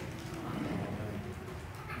Lord. Amen.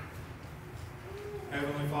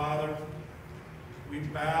 Heavenly Father, we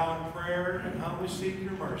bow in prayer and humbly seek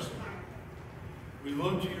your mercy. We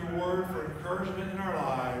look to your word for encouragement in our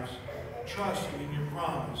lives, trusting in your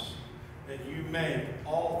promise that you make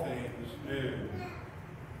all things new.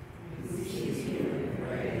 We seek you and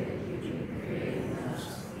pray that you can create in us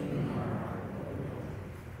a clean heart.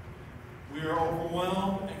 We are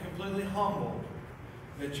overwhelmed and completely humbled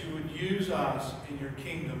that you would use us in your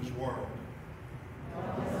kingdom's work.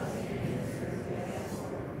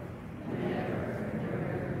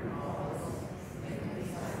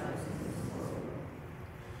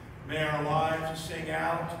 May our lives sing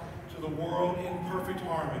out to the world in perfect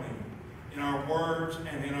harmony, in our words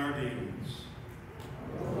and in our deeds.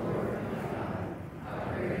 Lord, my God,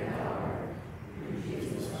 our great power, through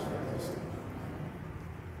Jesus Christ.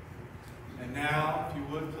 And now, if you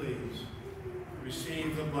would please,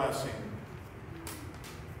 receive the blessing.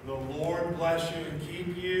 The Lord bless you and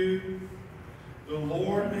keep you. The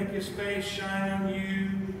Lord make his face shine on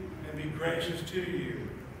you and be gracious to you.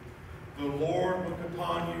 The Lord look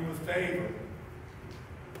upon you with favor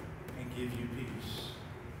and give you peace.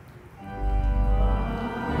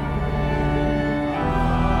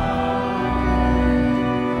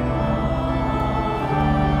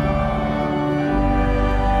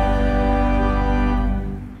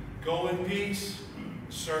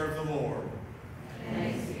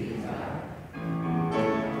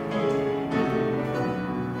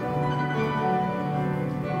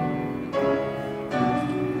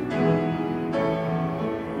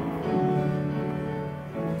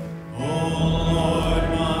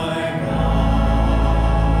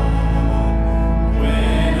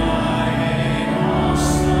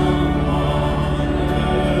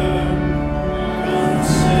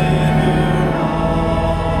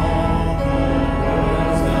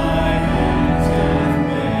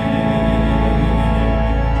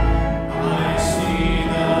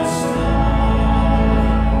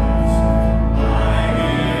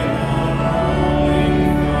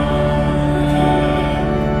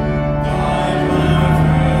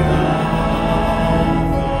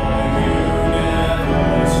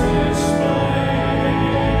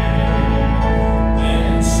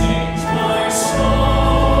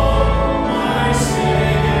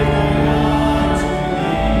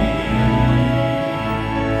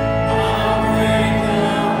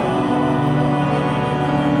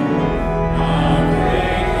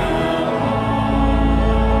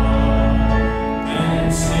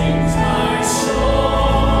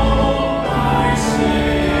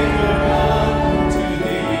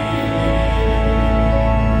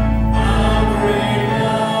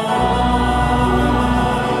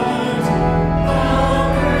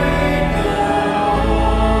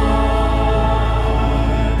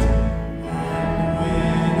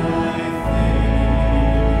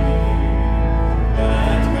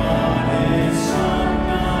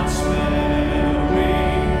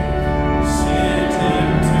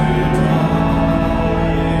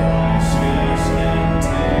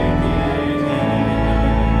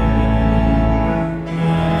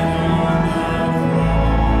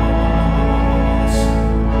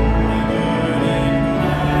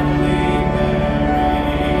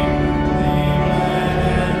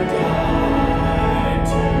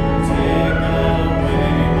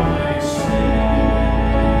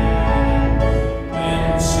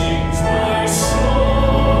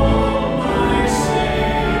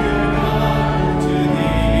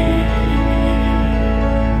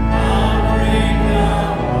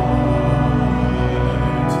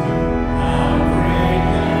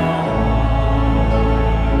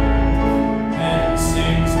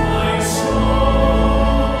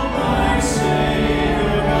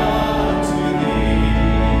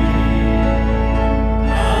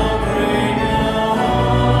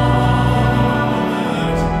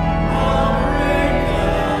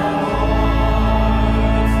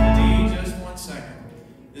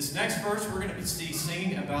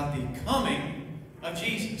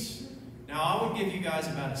 Now, I would give you guys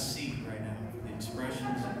about a C right now for the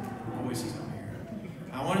expressions and the voices I'm hearing.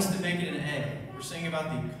 I want us to make it an A. We're singing about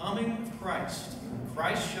the coming of Christ.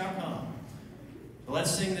 Christ shall come. So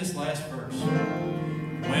let's sing this last verse.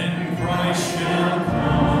 When Christ shall come.